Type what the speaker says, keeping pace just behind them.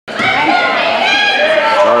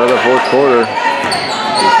quarter.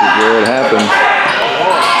 This is where it happens.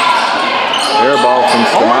 Air ball from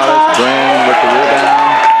Stamatis. Brand with the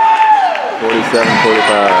rebound.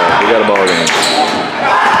 47-45. We got a ball game.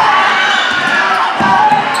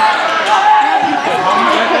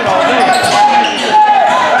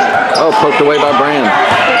 Oh, poked away by Brand.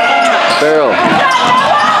 Farrell. You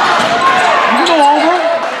can go over.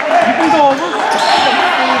 You can go over.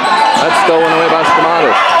 That's stolen away by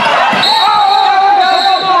Stamatis.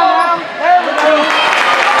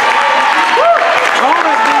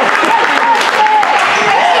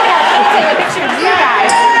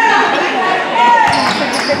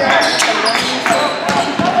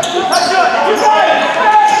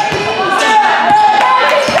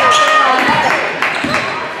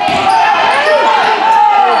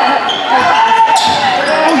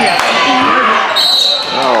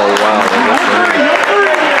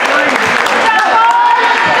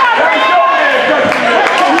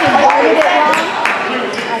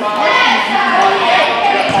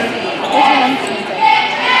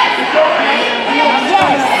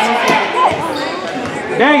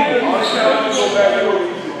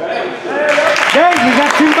 Dave, you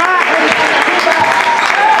got two back.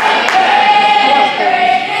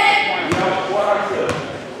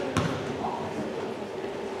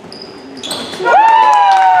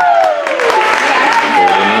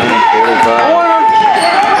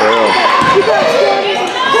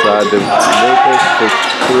 Side to Lucas for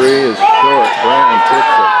three is short. Brown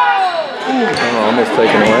tips it. Oh, almost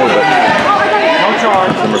taken away, but No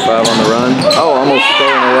charge. number 5 on the run. Oh, almost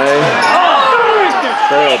stolen away.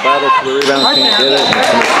 Farrell battles for the rebound, can't get it, and it's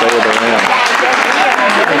going to stay with the rim.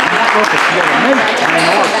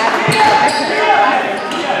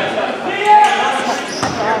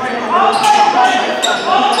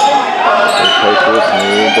 The Patriots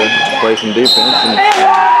need to play some defense, and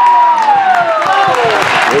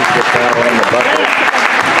there's the foul on the bucket.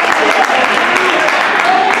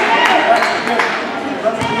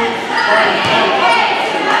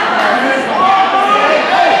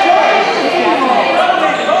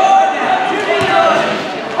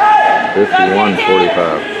 Fifty-one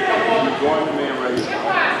 45.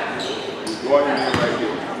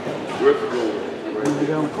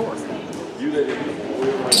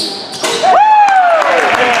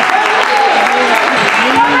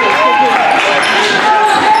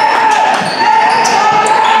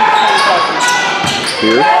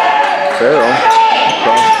 Here, Farrell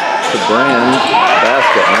across to Brand,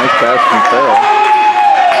 basket, nice pass from Farrell.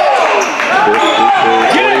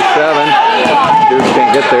 52-47. Dude can't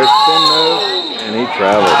get there, spin move, and he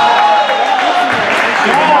traveled.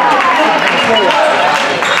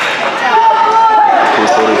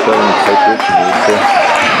 Patriots needs to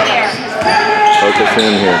focus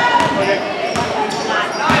in here.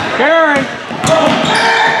 Karen!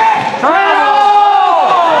 Travel!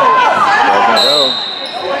 Doesn't go.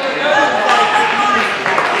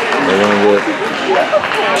 They're going to get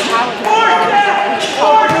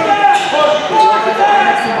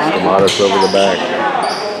Stamatis over the back.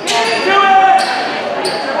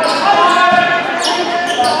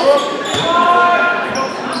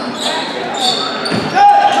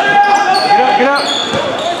 Get up.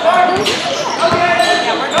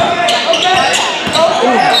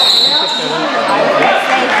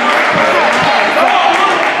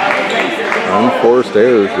 Unforced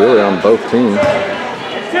errors really on both teams. Down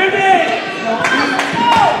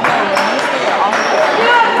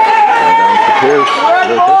to Pierce.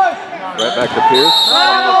 Right back to Pierce.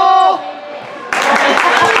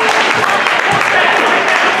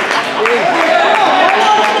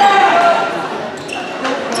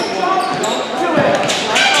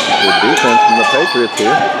 Good defense from the Patriots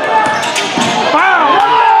here. Foul!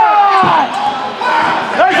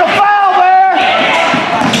 There's a foul there!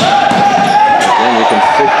 Again, you can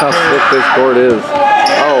see how thick this court is.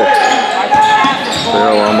 Oh!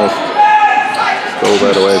 Farrell almost stole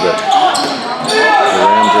that away, but the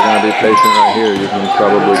Rams are going to be patient right here. You can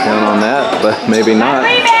probably count on that, but maybe not.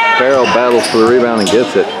 Farrell battles for the rebound and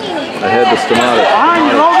gets it. Ahead to Stamatis.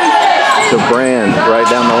 To Brand, right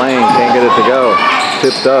down the lane, can't get it to go.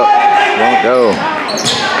 Tipped up, won't go.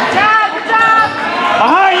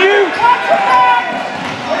 Behind you!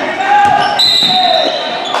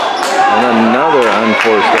 And another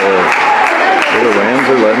unforced error. So the Rams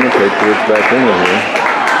are letting the Patriots back into here.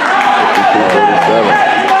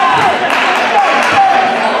 52-47.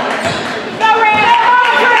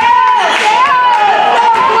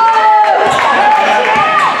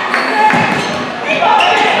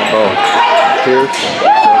 Pierce,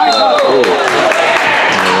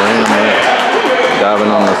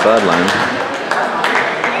 diving on the sideline.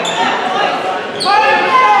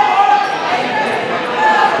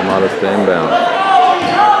 to inbound.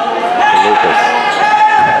 Lucas.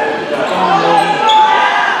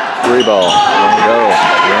 3 ball. Won't go.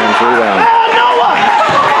 Rams rebound.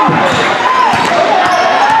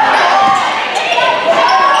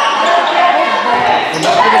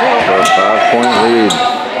 For a 5-point lead.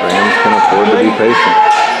 Rams can afford to be patient.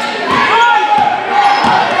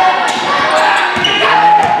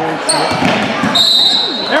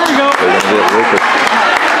 There we go. They're going to get Lucas.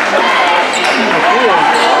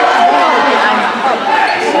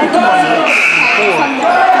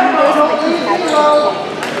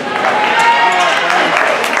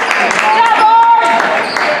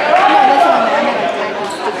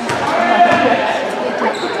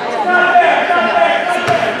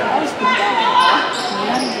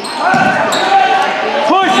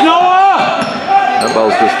 Push, Noah! That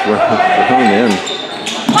ball's just thrown in.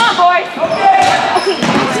 Come on, boy! Okay,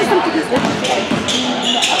 let's do something different.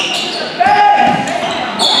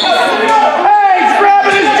 Hey, he's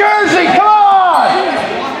grabbing his jersey! Come on!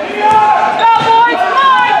 Go, boy! Come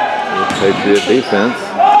on! Patriot defense.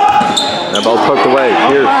 That ball's tucked away.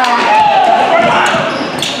 Here.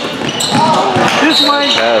 This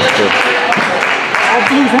way. Pass to Off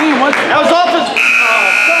Blue's hand. What? That was off his... Oh,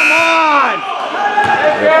 come on!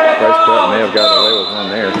 Price Pratt may have gotten away with one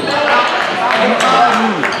there.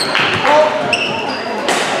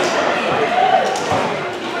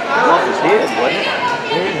 Off his head, wasn't it?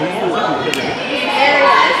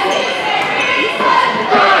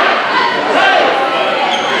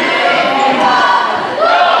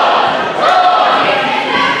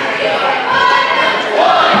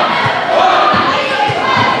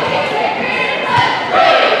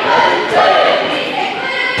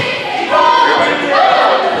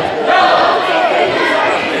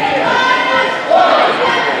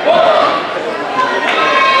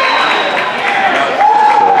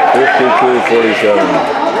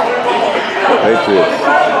 Patriots.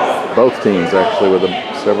 Both teams actually with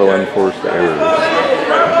several unforced errors.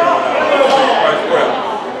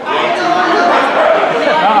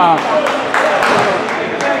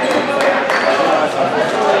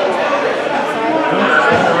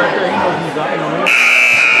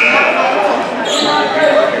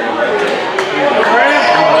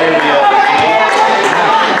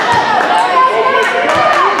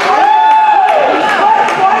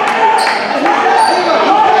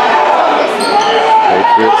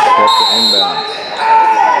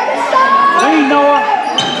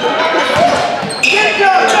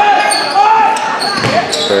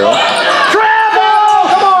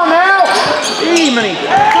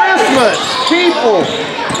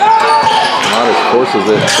 Stamatis forces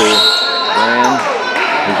it to Rand.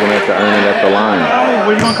 He's going to have to earn it at the line. What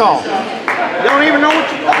are you going to call? You don't even know what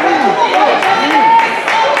you're doing.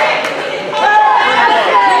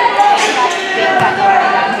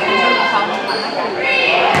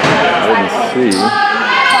 I didn't see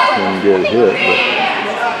him get hit, but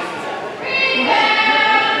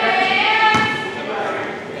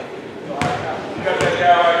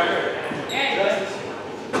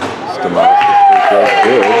Stamatis is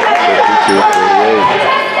good, 52-48.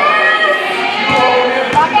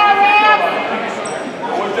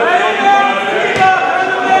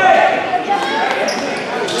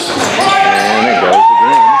 And it goes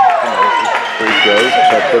again. Free throws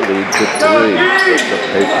cut the lead to 3. The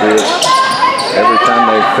Patriots, every time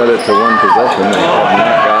they've cut it to one possession, they have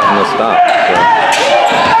not gotten a stop. So.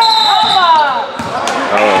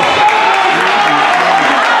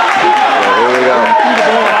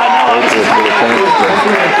 Patriots get a chance to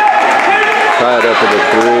tie it up with a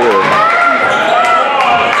 3 or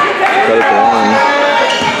cut it to 1.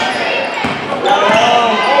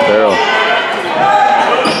 Farrell.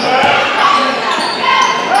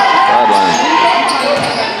 Sideline.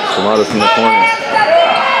 Stamatis in the corner.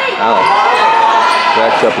 Alex.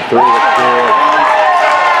 Backs up a 3. That's good.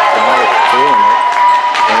 Stamatis doing it.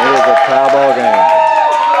 And it is a foul ball game.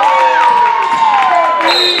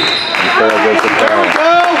 And Farrell gets the foul.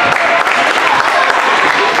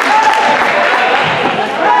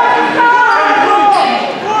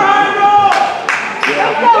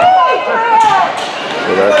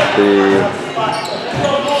 So that's the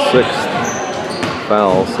 6th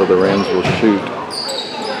foul, so the Rams will shoot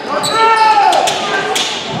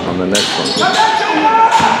on the next one.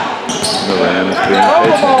 The Rams being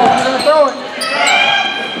patient.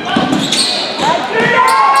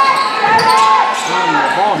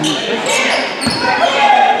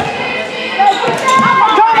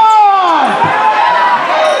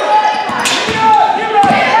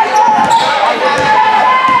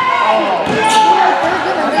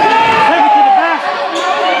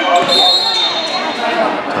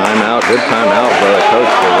 Good timeout by the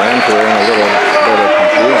coach. The Rams were in a little bit of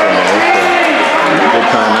confusion there. So good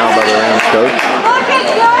timeout by the Rams coach.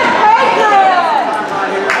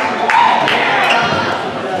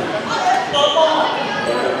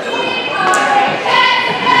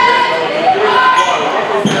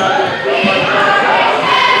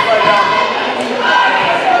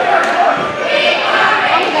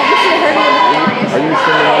 Are you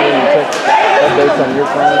sending out any text updates on your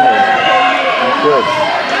phone? Or you should.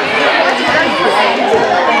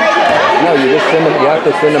 No, you just send them. You have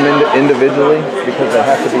to send them individually because they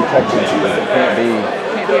have to be texted. It can't be.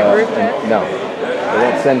 No, they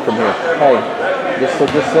won't send from here. Hey, just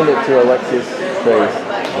send it to Alexis, Trace,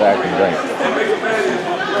 Zach, and Brent.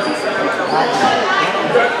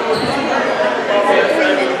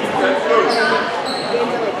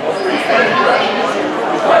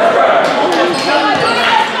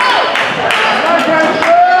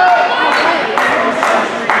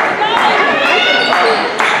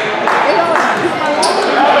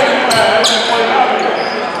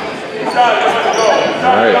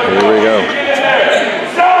 All right, here we go.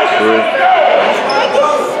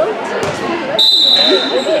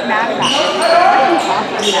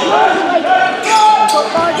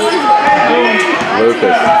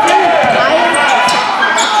 Lucas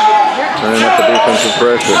turning up the defensive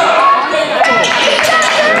pressure.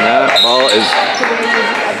 And that ball is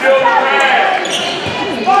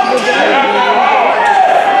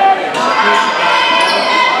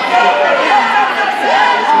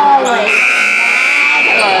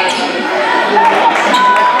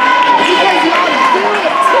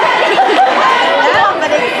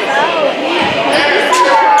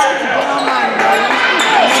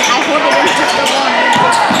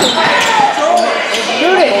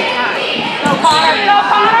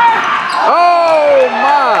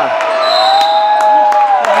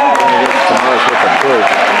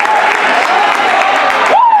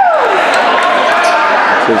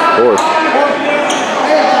his fourth.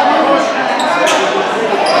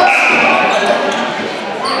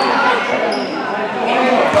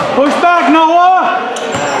 Push back, Noah!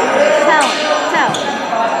 Tell.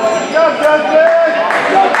 Go, Justin!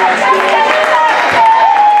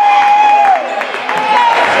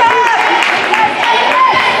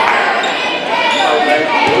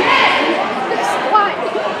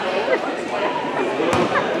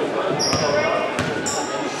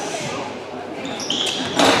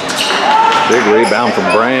 Big rebound from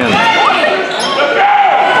Brand.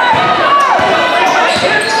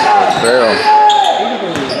 Farrell.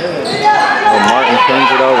 Oh, Martin turns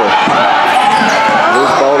it over.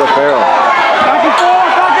 Loose ball to Farrell. Back and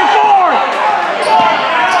forth!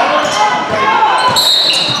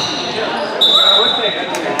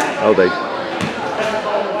 Oh, they.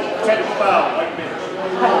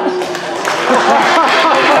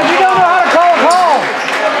 You don't know how to call a call!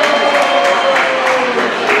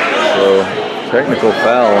 So, technical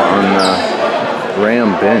foul on Ram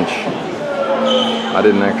bench. I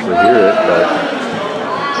didn't actually hear it, but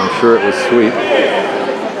I'm sure it was sweet.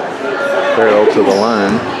 Farrell to the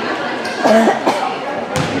line.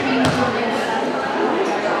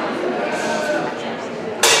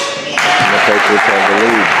 And the Patriots have the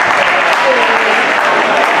lead.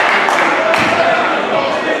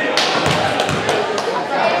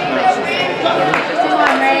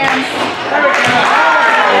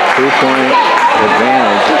 A 2-point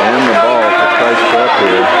advantage and the ball for Price Prep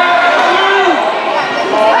here.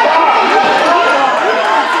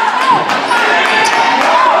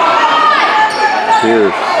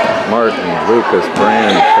 Pierce, Martin, Lucas,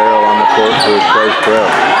 Brand, Farrell on the court for Price Prep.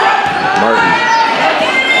 Martin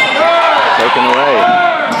taken away.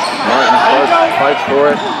 Martin fights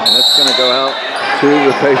for it, and it's going to go out to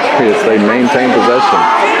the Patriots. They maintain possession.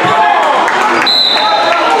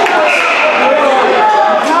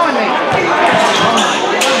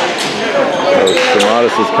 So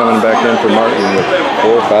Stamatis is coming back in for Martin with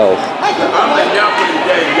 4 fouls.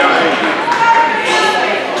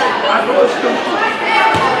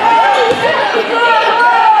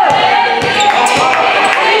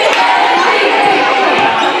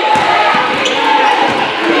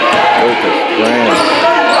 Lucas, Brand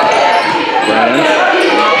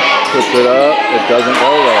puts it up, it doesn't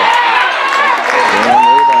go well. Brand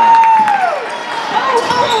rebound.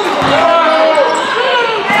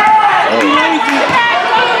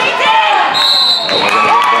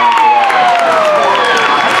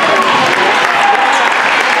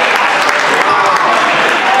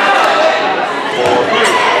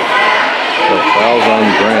 So fouls on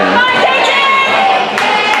Brand.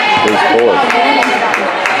 His fourth.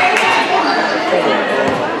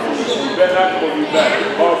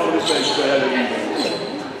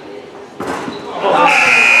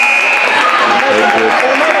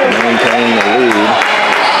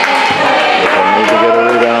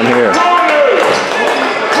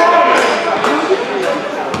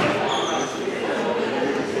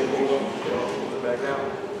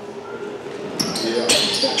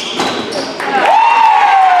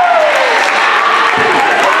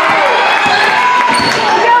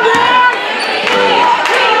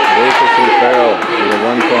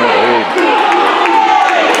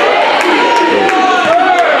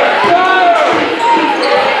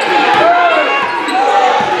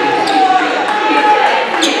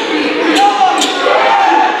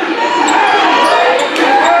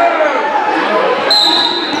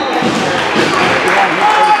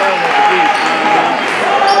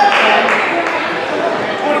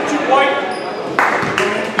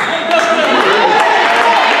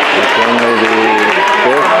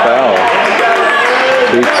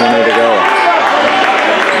 2:20 to go.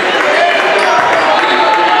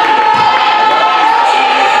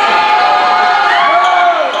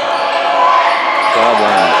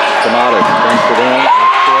 Sideline. Stamatis brings it in.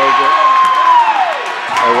 Throws it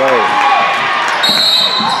away.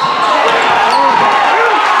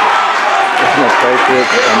 The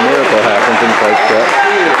Patriots, a miracle happens in Coach Cup.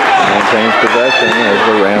 Maintains possession as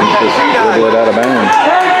the Rams just dribble it out of bounds.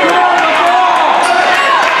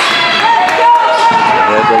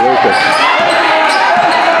 Ahead to Lucas.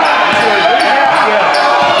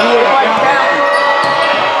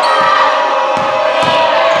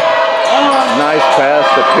 Nice pass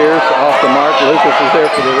to Pierce off the mark. Lucas is there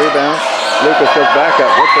for the rebound. Lucas goes back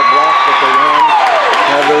up, gets it blocked, but the Rams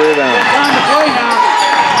have the rebound. Time to play now.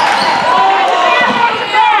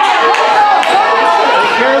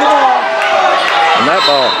 And that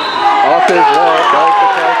ball off his leg goes to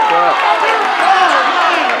Coach Cup.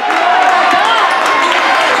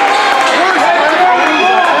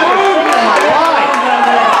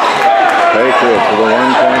 Patriots with a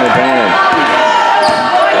 1-point advantage.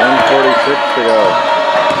 1:46 to go.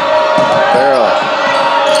 Farrell.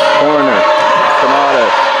 Corner.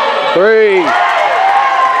 Stamatis. 3.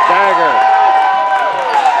 Dagger.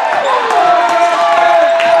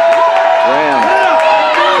 Rams.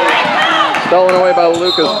 Stolen away by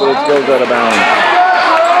Lucas, but it goes out of bounds.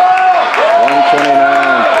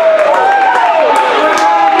 1:29.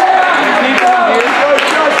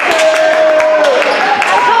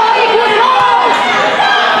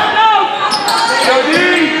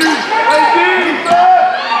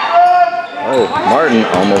 Oh, Martin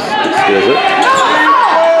almost steals it.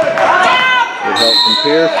 Good help from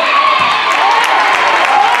Pierce.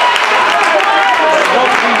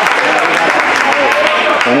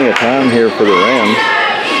 Plenty of time here for the Rams.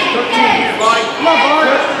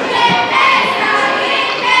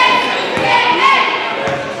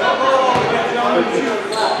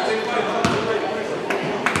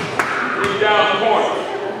 Down the corner.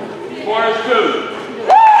 Corner's 2.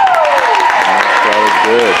 That was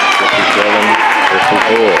good.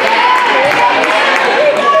 57-54.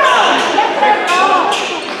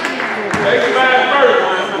 Baseline first.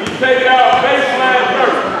 You take it out. Baseline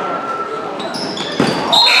first.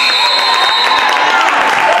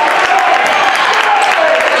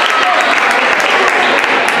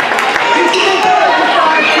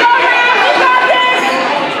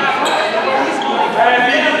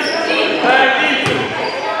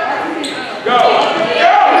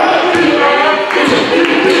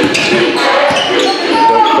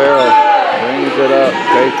 So Farrell brings it up.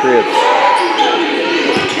 Patriots.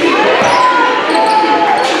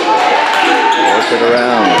 Work it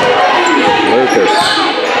around. Lucas.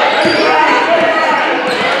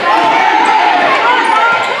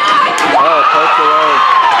 Oh, poked away.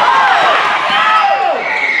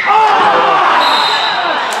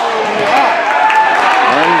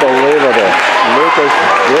 Unbelievable. Lucas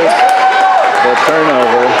gets the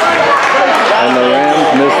turnover, and the Rams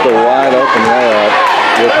missed the wide open layup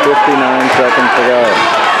with 59 seconds to go.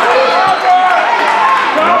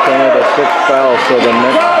 And that's only the 6th foul, so the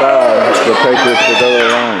next foul, the Patriots will go to the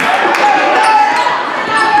line.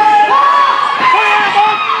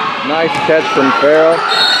 Nice catch from Farrell.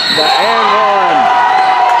 The and one.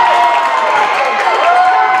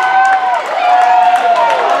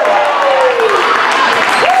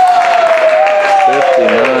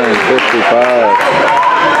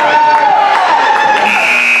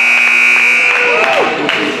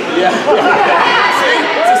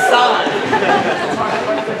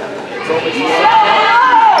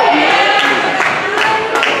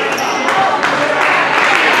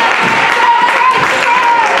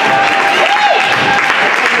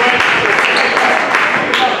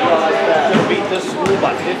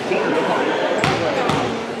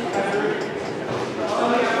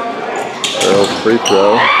 Farrell's free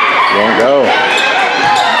throw won't go.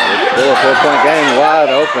 It's still a 4-point game, wide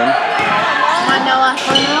open. Come on, Noah.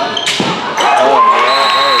 Oh,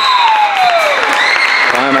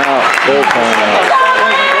 timeout, full timeout.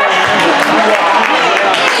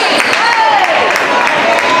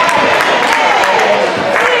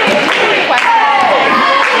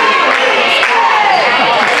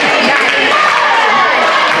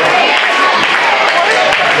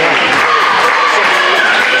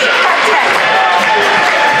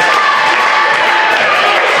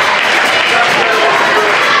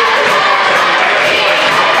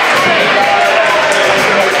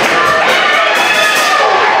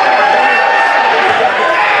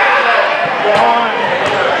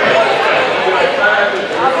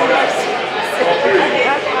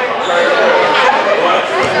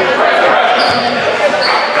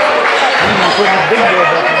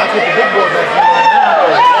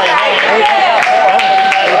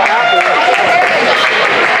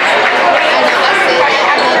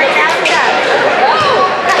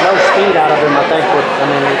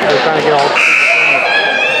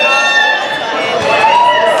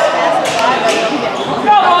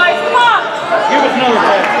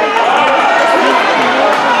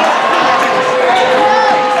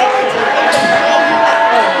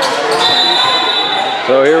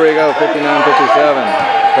 59-57.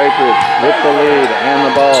 Patriots with the lead and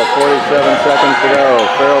the ball. 47 seconds to go.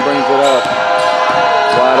 Farrell brings it up.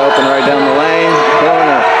 Wide open right down the lane.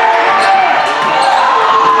 Corner.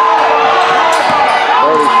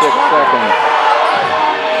 36 seconds.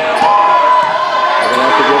 They're going to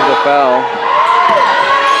have to give the foul.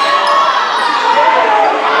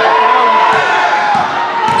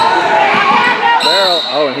 Farrell.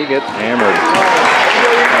 Oh, and he gets hammered.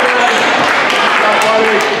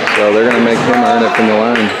 So they're going to make him earn it from the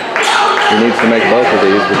line. He needs to make both of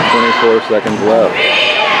these with 24 seconds left.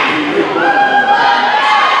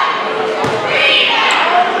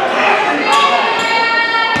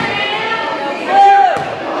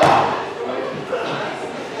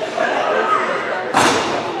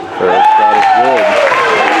 Farrell's shot is good.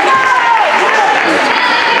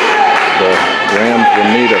 The Rams will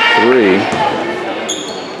need a 3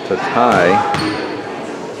 to tie.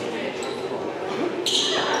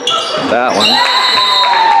 That one.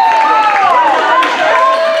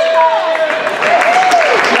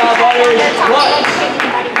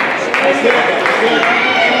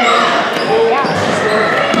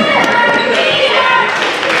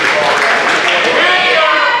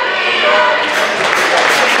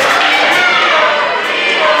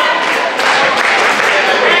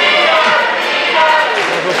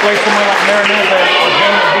 We'll play someone like Marinetta or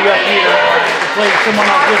Jim will be up here. We'll play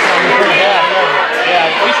someone like this on the third half. Yeah,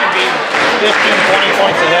 we should be 15, 20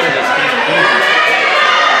 points ahead of this team.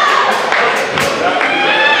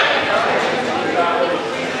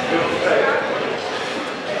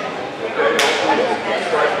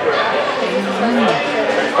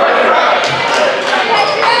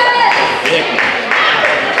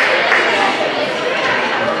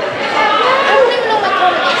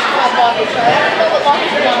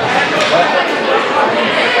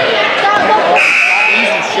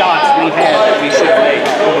 Easy shots we've had that we should make.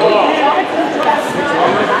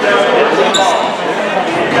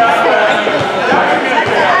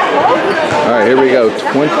 All right, here we go.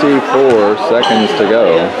 24 seconds to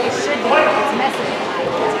go.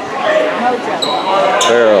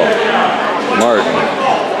 Farrell, Martin,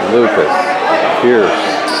 Lucas, Pierce,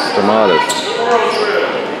 Stamatis.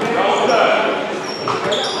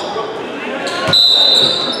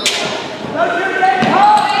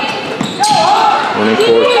 24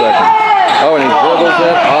 seconds. Oh, and he dribbles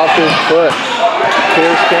it off his foot.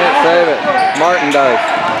 Pierce can't save it. Martin does.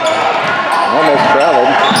 Almost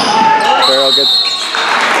traveled. Farrell takes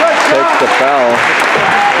the foul.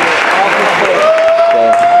 So,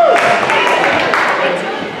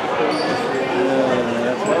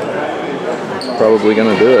 probably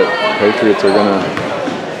going to do it. Patriots are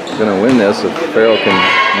going to win this if Farrell can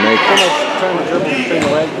make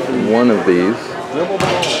one of these.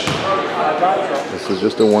 This is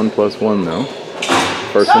just a 1+1 though.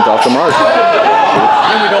 First one's off the mark. Still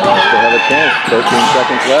have a chance. 13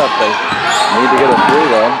 seconds left. They need to get a 3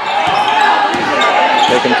 though.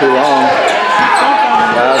 Taking too long.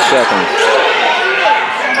 5 seconds.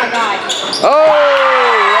 Oh,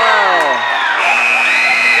 wow.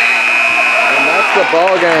 And that's the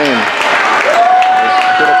ball game. They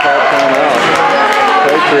should have called timeout.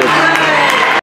 Patriots